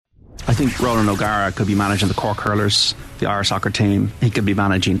I think Roland O'Gara could be managing the Cork Hurlers, the Irish soccer team. He could be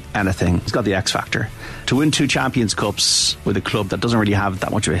managing anything. He's got the X factor. To win 2 Champions Cups with a club that doesn't really have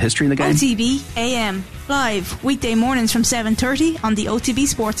that much of a history in the game. OTB AM, live weekday mornings from 7:30 on the OTB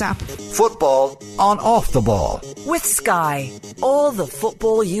Sports app. Football on Off the Ball. With Sky, all the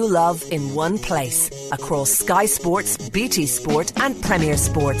football you love in one place. Across Sky Sports, BT Sport and Premier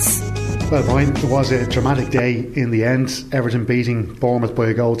Sports. Well, Brian, it was a dramatic day in the end. Everton beating Bournemouth by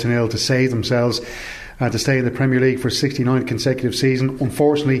a 1-0 to save themselves and to stay in the Premier League for 69 consecutive season.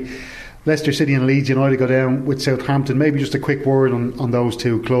 Unfortunately, Leicester City and Leeds United go down with Southampton. Maybe just a quick word on those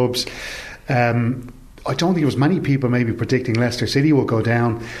two clubs. I don't think there was many people maybe predicting Leicester City will go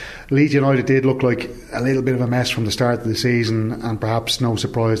down. Leeds United did look like a little bit of a mess from the start of the season, and perhaps no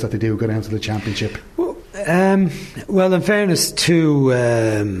surprise that they do go down to the Championship. Well, in fairness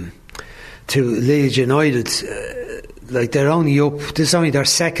to Leeds United, like they're only up. This is only their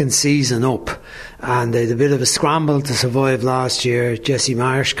second season up, and they had a bit of a scramble to survive last year. Jesse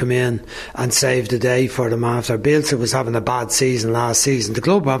Marsh come in and saved the day for them after Bielsa was having a bad season last season. The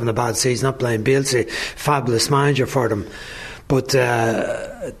club were having a bad season, not playing Bielsa, fabulous manager for them, but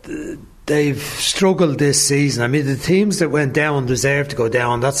they've struggled this season. I mean, the teams that went down deserve to go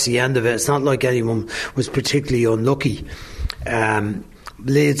down. That's the end of it. It's not like anyone was particularly unlucky.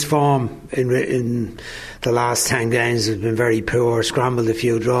 Leeds' form in the last 10 games has been very poor, scrambled a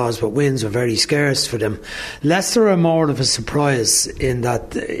few draws, but wins were very scarce for them. Leicester are more of a surprise in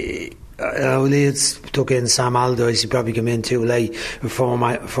that Leeds took in Sam Allardyce. He probably came in too late with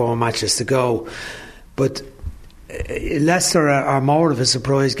four matches to go, but Leicester are more of a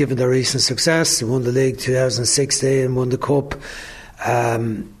surprise given their recent success. They won the league 2016, won the cup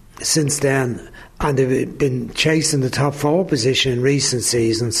since then, and they've been chasing the top 4 position in recent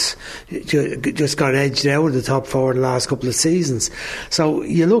seasons. Just got edged out of the top 4 the last couple of seasons. So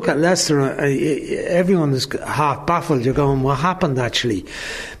you look at Leicester, everyone is half baffled. You're going, what happened actually?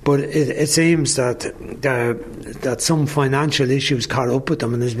 But it seems that some financial issues caught up with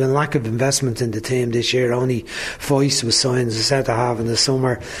them, and there's been lack of investment in the team this year. Only Foyce was signed as a centre half in the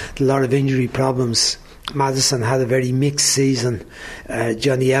summer. A lot of injury problems. Maddison had a very mixed season.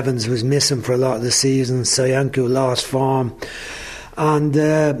 Johnny Evans was missing for a lot of the season. Soyuncu lost form, and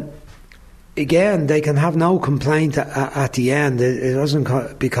again, they can have no complaint at the end. It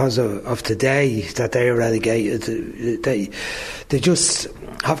wasn't because of today that they were relegated. They just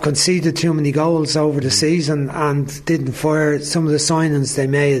have conceded too many goals over the season and didn't fire some of the signings they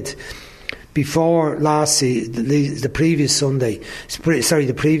made before last season, the previous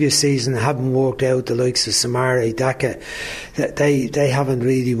season haven't worked out. The likes of Samara, Dyche, they haven't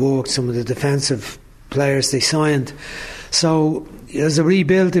really worked. Some of the defensive players they signed. So there's a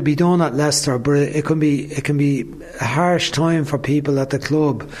rebuild to be done at Leicester, but it can be a harsh time for people at the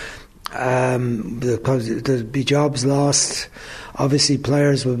club, because there'll be jobs lost. Obviously,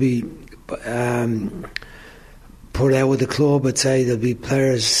 players will be put out of the club. I'd say there'll be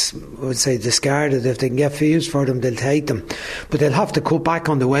players, discarded. If they can get fees for them, they'll take them, but they'll have to cut back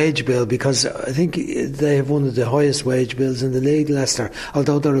on the wage bill, because I think they have one of the highest wage bills in the league, Leicester,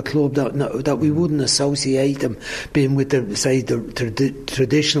 although they're a club that we wouldn't associate them being with the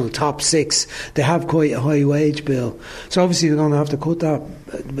traditional top 6. They have quite a high wage bill, so obviously they're going to have to cut that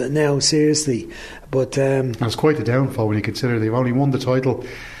now seriously. But it's quite a downfall when you consider they've only won the title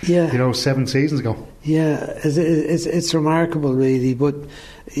 7 seasons ago. Yeah, it's remarkable really, but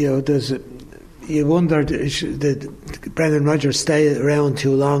you wonder, did Brendan Rodgers stay around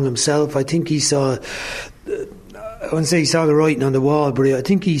too long himself? I think he saw, I wouldn't say he saw the writing on the wall, but I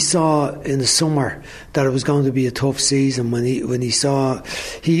think he saw in the summer that it was going to be a tough season when he saw.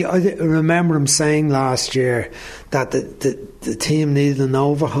 I remember him saying last year that the team needed an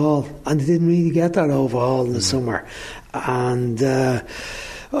overhaul, and they didn't really get that overhaul in the summer. And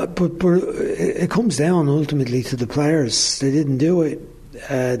but it comes down ultimately to the players. They didn't do it.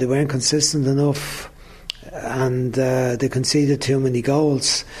 They weren't consistent enough, and they conceded too many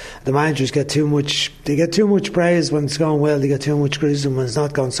goals. The managers get too much. They get too much praise when it's going well. They get too much criticism when it's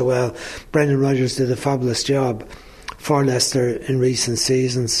not going so well. Brendan Rodgers did a fabulous job for Leicester in recent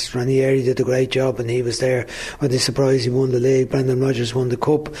seasons. Ranieri did a great job, and he was there when they surprised he won the league. Brendan Rodgers won the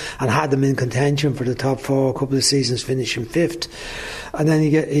cup and had them in contention for the top 4 a couple of seasons, finishing 5th. And then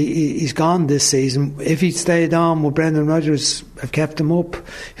he's gone this season. If he'd stayed on, would Brendan Rodgers have kept him up?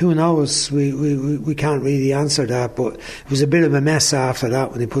 Who knows? We can't really answer that, but it was a bit of a mess after that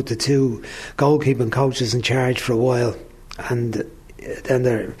when they put the 2 goalkeeping coaches in charge for a while, and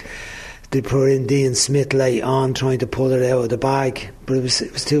then they put in Dean Smith late on trying to pull it out of the bag, but it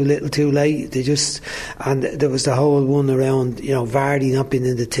was too little too late. And there was the whole one around, Vardy not being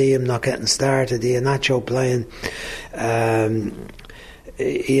in the team, not getting started, Iheanacho playing,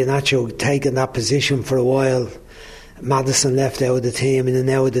 Iheanacho taking that position for a while, Maddison left out of the team, and then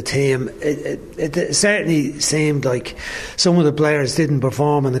out of the team. It certainly seemed like some of the players didn't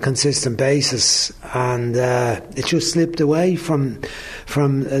perform on a consistent basis, and it just slipped away from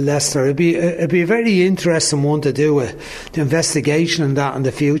Leicester. It'd be a very interesting one to do the investigation on that in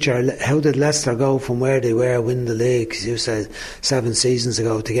the future. How did Leicester go from where they were winning the league, as you said, 7 seasons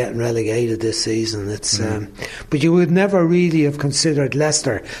ago, to getting relegated this season? But you would never really have considered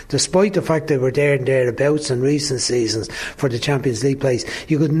Leicester, despite the fact they were there and thereabouts in recent seasons for the Champions League place.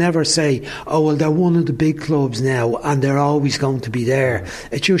 You could never say, oh well, they're one of the big clubs now and they're always going to be there.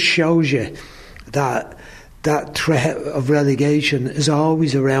 It just shows you that threat of relegation is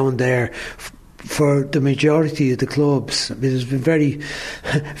always around there for the majority of the clubs. I mean, there's been very,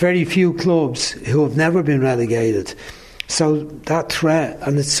 very few clubs who have never been relegated. So that threat,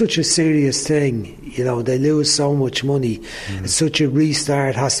 and it's such a serious thing, they lose so much money. It's such a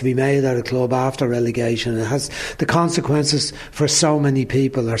restart has to be made at a club after relegation. It has, the consequences for so many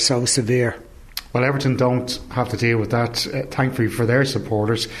people are so severe. Well, Everton don't have to deal with that, thankfully for their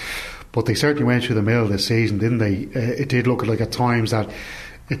supporters, but they certainly went through the mill this season, didn't they? It did look like at times that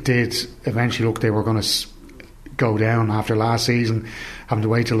it did eventually look they were going to go down after last season, having to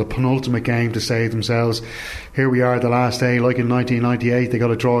wait till the penultimate game to save themselves. Here we are the last day, like in 1998 they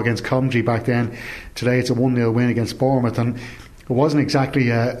got a draw against Coventry back then. Today it's a 1-0 win against Bournemouth, and it wasn't exactly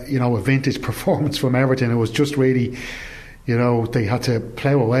a vintage performance from Everton. It was just really, they had to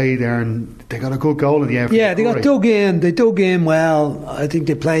plough away there, and they got a good goal in the end. Yeah, they got dug in. They dug in well. I think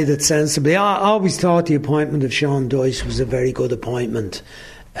they played it sensibly. I always thought the appointment of Sean Dyche was a very good appointment.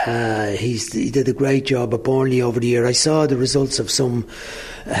 He did a great job at Burnley over the year. I saw the results of some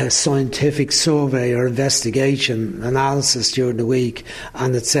scientific survey or investigation analysis during the week,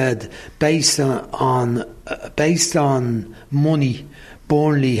 and it said based on money,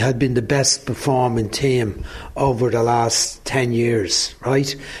 Burnley had been the best performing team over the last 10 years,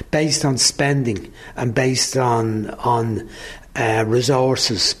 right? Based on spending and based on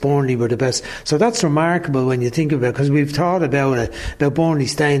resources, Burnley were the best. So that's remarkable when you think about it, because we've thought about it, about Burnley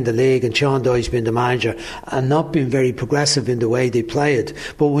staying in the league and Sean Dyche being the manager and not being very progressive in the way they played.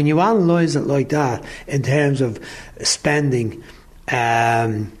 But when you analyse it like that in terms of spending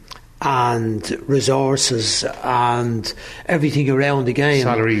and resources and everything around the game,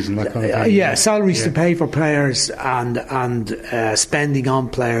 salaries and that kind of thing. Salaries to pay for players and spending on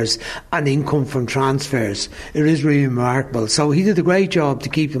players and income from transfers. It is really remarkable. So he did a great job to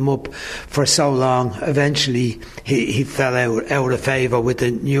keep them up for so long. Eventually he fell out of favour with the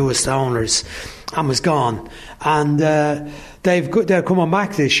newest owners and was gone. And they're coming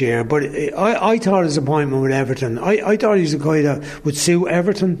back this year. But I thought his appointment with Everton, I thought he was a guy that would suit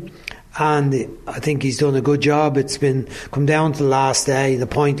Everton, and I think he's done a good job. It's been come down to the last day. The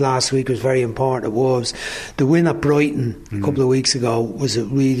point last week was very important at Wolves. The win at Brighton a couple of weeks ago was a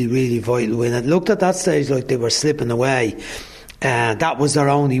really, really vital win. It looked at that stage like they were slipping away. That was their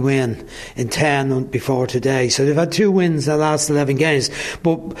only win in 10 before today. So they've had 2 wins in the last 11 games.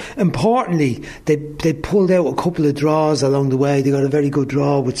 But importantly, they pulled out a couple of draws along the way. They got a very good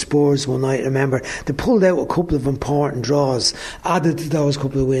draw with Spurs one night, I remember. They pulled out a couple of important draws, added to those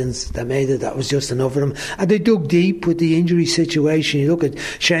couple of wins that made it. That was just enough for them. And they dug deep with the injury situation. You look at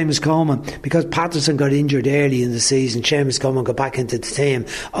Seamus Coleman, because Patterson got injured early in the season, Seamus Coleman got back into the team.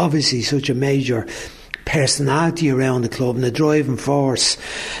 Obviously such a major personality around the club and a driving force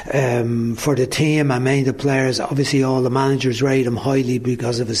for the team and many of the players. Obviously all the managers rate him highly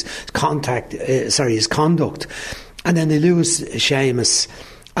because of his conduct. And then they lose Seamus,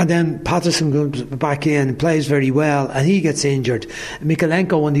 and then Patterson comes back in and plays very well, and he gets injured.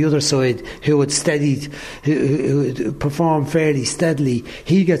 Mikalenko on the other side, who had who performed fairly steadily,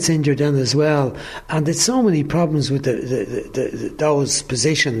 he gets injured then as well. And there's so many problems with those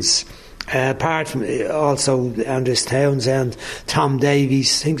positions. Apart from also Andres Townsend, Tom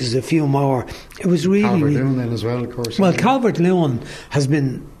Davies, I think there's a few more. It was really Calvert-Lewin then as well, of course. Well, Calvert-Lewin has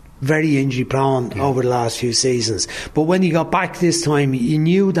been very injury prone over the last few seasons, but when he got back this time, you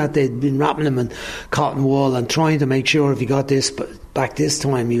knew that they'd been wrapping him in cotton wool and trying to make sure if he got this back this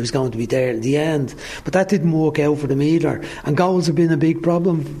time he was going to be there at the end. But that didn't work out for them either, and goals have been a big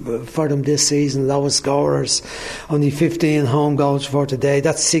problem for them this season. Lowest scorers, only 15 home goals for today.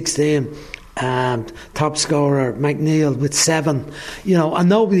 That's 16 top scorer McNeil with 7, and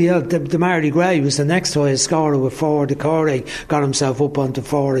nobody else. The Marty Gray was the next highest scorer with 4. The Corey got himself up onto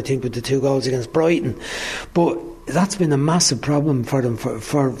 4, I think, with the 2 goals against Brighton. But that's been a massive problem for them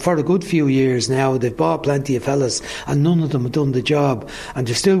for a good few years now. They've bought plenty of fellas and none of them have done the job, and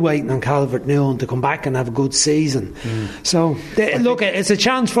they're still waiting on Calvert-Lewin to come back and have a good season. So look, it's a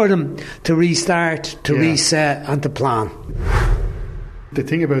chance for them to restart, to reset and to plan. The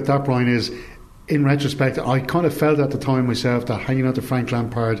thing about that, Brian, is in retrospect I kind of felt at the time myself that hanging on to Frank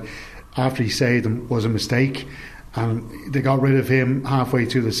Lampard after he saved them was a mistake, and they got rid of him halfway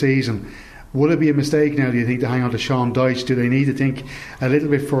through the season. Would it be a mistake now, do you think, to hang on to Sean Dyche? Do they need to think a little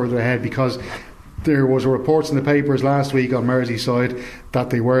bit further ahead? Because there was reports in the papers last week on Merseyside that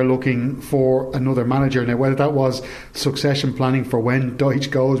they were looking for another manager. Now, whether that was succession planning for when Dyche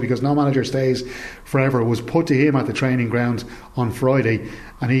goes, because no manager stays forever, was put to him at the training ground on Friday,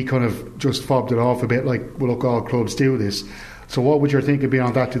 and he kind of just fobbed it off a bit like, well, look, all clubs do this. So what would your thinking be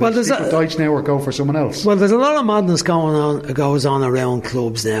on that? Do they stick with Dyche now or go for someone else? Well, there's a lot of madness goes on around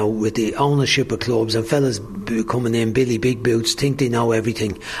clubs now with the ownership of clubs, and fellas coming in, Billy Big Boots, think they know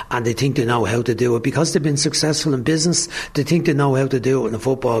everything and they think they know how to do it because they've been successful in business. They think they know how to do it in a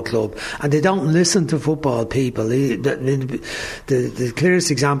football club, and they don't listen to football people. The clearest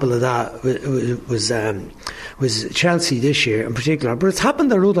example of that was Chelsea this year in particular, but it's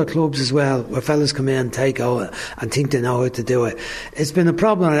happened at other clubs as well, where fellas come in, take over and think they know how to do it. It's been a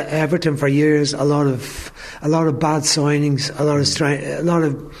problem at Everton for years. A lot of bad signings, a lot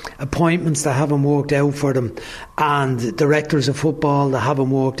of appointments that haven't worked out for them, and directors of football that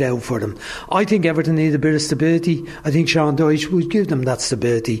haven't worked out for them. I think Everton need a bit of stability. I think Sean Dyche would give them that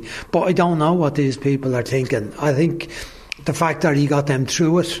stability, but I don't know what these people are thinking. I think the fact that he got them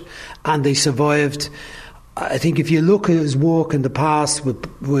through it and they survived. I think if you look at his work in the past with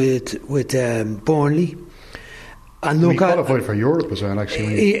Burnley, and look, he qualified for Europe as well,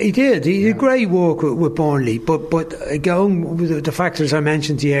 actually. He did. He did great work with Burnley, but going with the factors I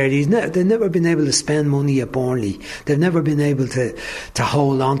mentioned to you earlier, they've never been able to spend money at Burnley. They've never been able to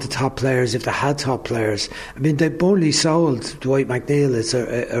hold on to top players if they had top players. I mean, Burnley sold Dwight McNeil, it's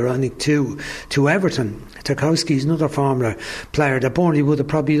ironic, to Everton. Tarkowski is another former player that Burnley would have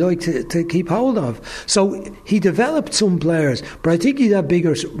probably liked to keep hold of. So he developed some players, but I think he had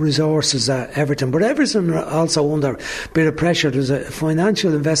bigger resources at Everton. But Everton are also under a bit of pressure. There's a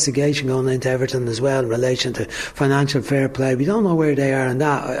financial investigation going into Everton as well in relation to financial fair play. We don't know where they are in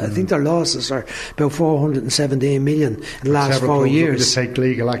that. I think their losses are about 417 million in the last 4 years. To take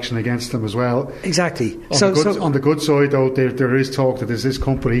legal action against them as well. Exactly. On the good side, though, there is talk that there's this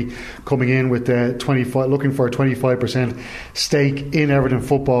company coming in with 25. Looking for a 25% stake in Everton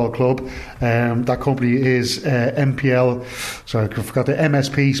Football Club. That company is MPL, sorry, I forgot, the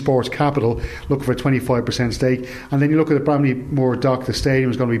MSP Sports Capital, looking for a 25% stake. And then you look at the Bramley-Moore Dock, the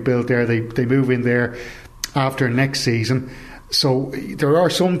stadium is going to be built there. They move in there after next season. So there are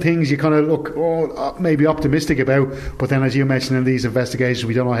some things you kind of look maybe optimistic about, but then, as you mentioned, in these investigations,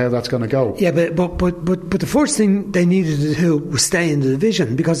 we don't know how that's going to go. Yeah, but the first thing they needed to do was stay in the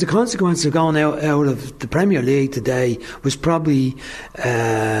division, because the consequence of going out of the Premier League today was probably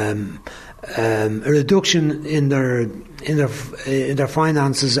a reduction in their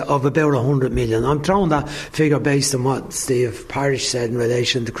finances of about 100 million. I'm throwing that figure based on what Steve Parish said in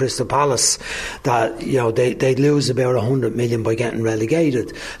relation to Crystal Palace, that they'd lose about 100 million by getting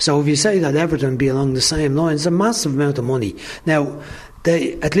relegated. So if you say that Everton be along the same lines, it's a massive amount of money. Now,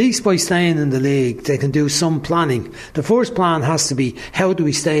 they, at least by staying in the league, they can do some planning. The first plan has to be, how do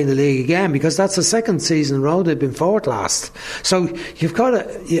we stay in the league again? Because that's the second season in a row they've been fourth last. So you've got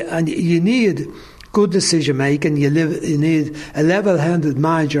to, and you need good decision making. You need a level-handed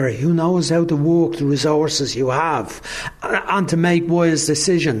manager who knows how to work the resources you have and to make wise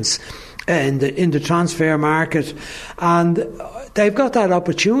decisions in the transfer market. And they've got that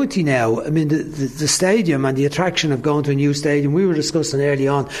opportunity now. I mean, the stadium and the attraction of going to a new stadium. We were discussing early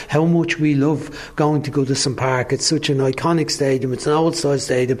on how much we love going to Goodison Park. It's such an iconic stadium. It's an old-style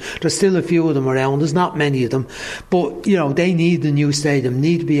stadium. There's still a few of them around. There's not many of them. But, they need the new stadium,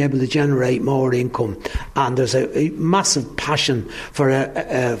 need to be able to generate more income. And there's a massive passion for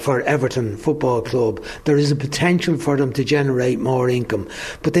Everton Football Club. There is a potential for them to generate more income.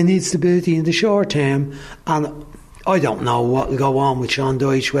 But they need stability in the short term. And I don't know what will go on with Sean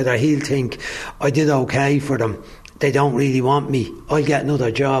Dyche, whether he'll think, I did okay for them, they don't really want me, I'll get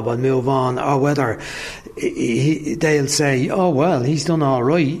another job, I'll move on, or whether they'll say, oh well, he's done all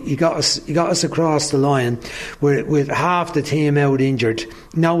right, he got us across the line with half the team out injured,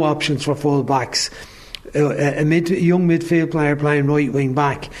 no options for full backs. young midfield player playing right wing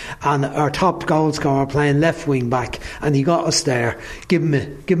back, and our top goal scorer playing left wing back, and he got us there. Give him a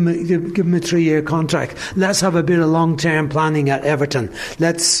 3-year contract. Let's have a bit of long term planning at Everton.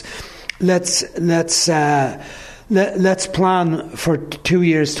 Let's plan for 2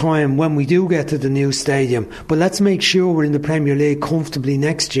 years' time when we do get to the new stadium. But let's make sure we're in the Premier League comfortably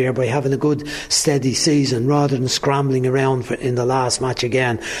next year by having a good, steady season, rather than scrambling around in the last match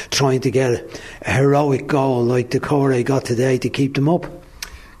again, trying to get a heroic goal like the Kerr got today to keep them up.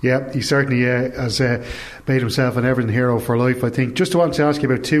 Yeah, he certainly has made himself an Everton hero for life, I think. Just want to ask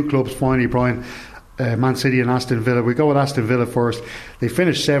you about two clubs finally, Brian. Man City and Aston Villa. We go with Aston Villa first. They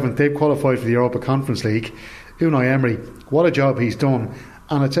finished 7th. They've qualified for the Europa Conference League. Unai Emery, what a job he's done.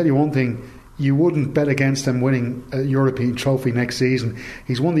 And I tell you one thing, you wouldn't bet against him winning a European trophy next season.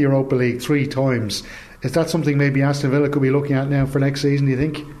 He's won the Europa League 3 times. Is that something maybe Aston Villa could be looking at now for next season, do you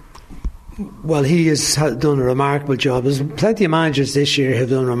think? Well, he has done a remarkable job. There's plenty of managers this year who have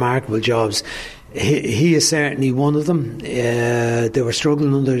done remarkable jobs. He is certainly one of them. They were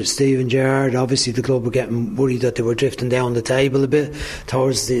struggling under Stephen Gerrard. Obviously the club were getting worried that they were drifting down the table a bit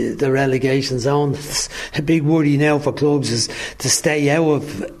towards the relegation zone. A big worry now for clubs is to stay out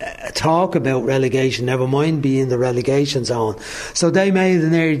of talk about relegation, never mind be in the relegation zone. So they made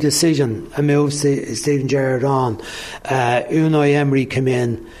an early decision and moved Stephen Gerrard on. Unai Emery came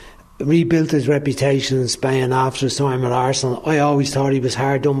in, rebuilt his reputation in Spain after his time at Arsenal. I always thought he was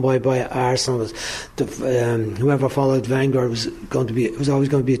hard done by Arsenal. Whoever followed Wenger was always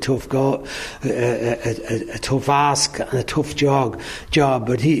going to be a tough go, a tough ask and a tough job.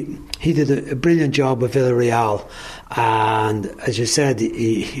 But he did a brilliant job with Villarreal. And as you said,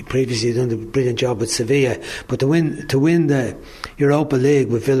 he previously done a brilliant job with Sevilla. But to win the Europa League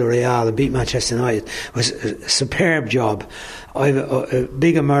with Villarreal and beat Manchester United was a superb job. I've a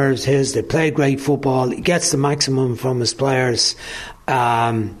big admirer of his. They play great football. He gets the maximum from his players.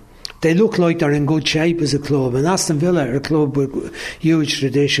 They look like they're in good shape as a club. And Aston Villa are a club with huge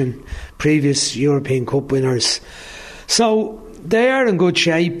tradition, previous European Cup winners. So they are in good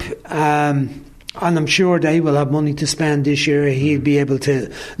shape. And I'm sure they will have money to spend this year. He'll be able to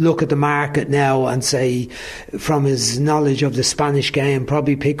look at the market now and say, from his knowledge of the Spanish game,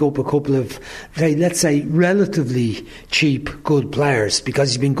 probably pick up a couple of, let's say, relatively cheap, good players,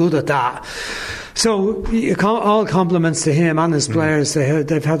 because he's been good at that. So all compliments to him and his players.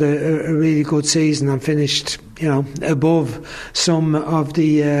 They've had a really good season and finished, above some of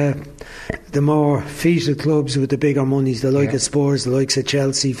the more featured clubs with the bigger monies, the likes of Spurs, the likes of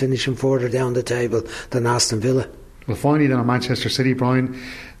Chelsea, finishing further down the table than Aston Villa. Well, finally then on Manchester City, Brian,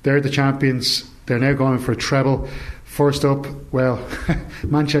 they're the champions. They're now going for a treble. First up, well,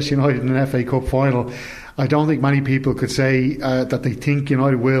 Manchester United in an FA Cup final. I don't think many people could say that they think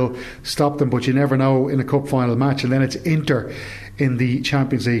United will stop them, but you never know in a cup final match. And then it's Inter in the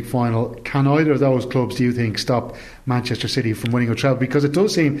Champions League final. Can either of those clubs, do you think, stop Manchester City from winning a treble? Because it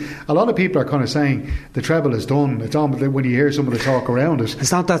does seem a lot of people are kind of saying the treble is done. It's on, but when you hear some of the talk around it,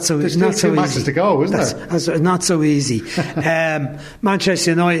 it's not that so. There's not still so 2 matches to go, isn't there? That's not so easy.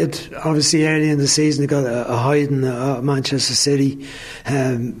 Manchester United, obviously early in the season, they got a hiding Manchester City,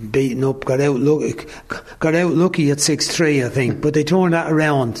 beaten up, got out lucky at 6-3, I think, but they turned that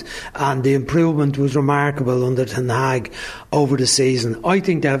around, and the improvement was remarkable under Ten Hag over the season. I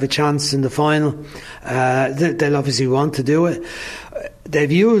think they have a chance in the final. They'll obviously want to do it.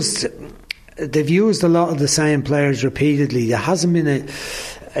 They've used a lot of the same players repeatedly. There hasn't been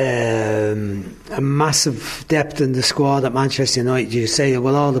a massive depth in the squad at Manchester United. You say,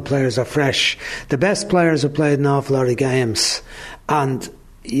 well, all the players are fresh. The best players have played an awful lot of games, and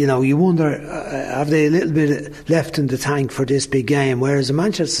you wonder, have they a little bit left in the tank for this big game? Whereas the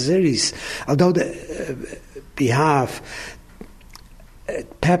Manchester City's, although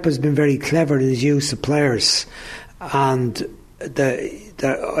Pep has been very clever in his use of players, and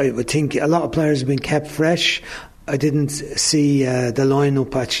I would think a lot of players have been kept fresh. I didn't see the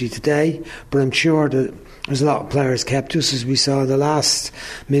lineup actually today, but I'm sure that there's a lot of players kept, just as we saw the last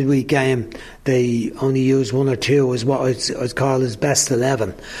midweek game. They only used 1 or 2 as what I'd call his best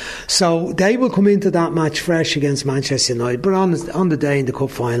 11. So they will come into that match fresh against Manchester United. But on the day in the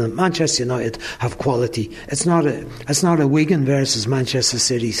cup final, Manchester United have quality. It's not a Wigan versus Manchester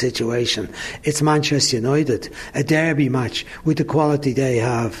City situation. It's Manchester United, a derby match with the quality they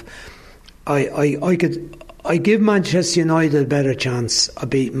have. I give Manchester United a better chance of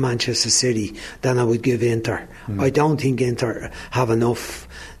beating Manchester City than I would give Inter. I don't think Inter have enough.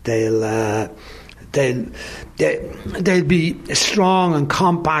 They'll be strong and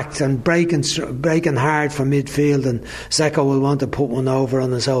compact and breaking hard from midfield, and Zeko will want to put one over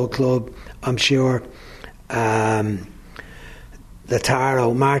on his old club, I'm sure.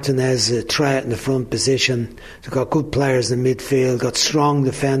 Lautaro, Martinez, a threat in the front position. They've got good players in the midfield, got strong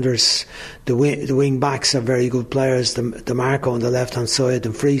defenders. The wing backs are very good players. The Marco on the left hand side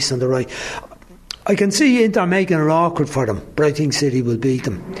and Fries on the right. I can see Inter making it awkward for them, but I think City will beat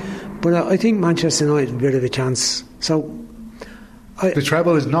them. But I think Manchester United have a bit of a chance. So the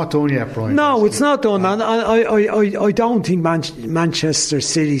treble is not done yet, Brian. No, it's not done. And I don't think Manchester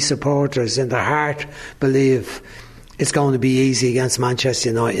City supporters in their heart believe it's going to be easy against Manchester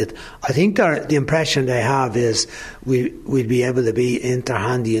United. I think the impression they have is we'll be able to be Inter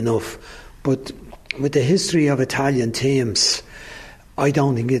handy enough. But with the history of Italian teams, I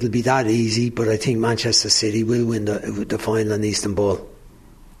don't think it'll be that easy. But I think Manchester City will win the final in Istanbul.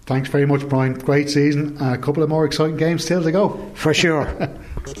 Thanks very much, Brian. Great season. A couple of more exciting games still to go. For sure.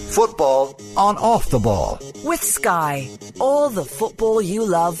 Football on Off the Ball. With Sky, all the football you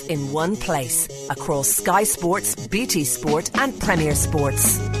love in one place. Across Sky Sports, BT Sport and Premier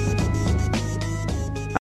Sports.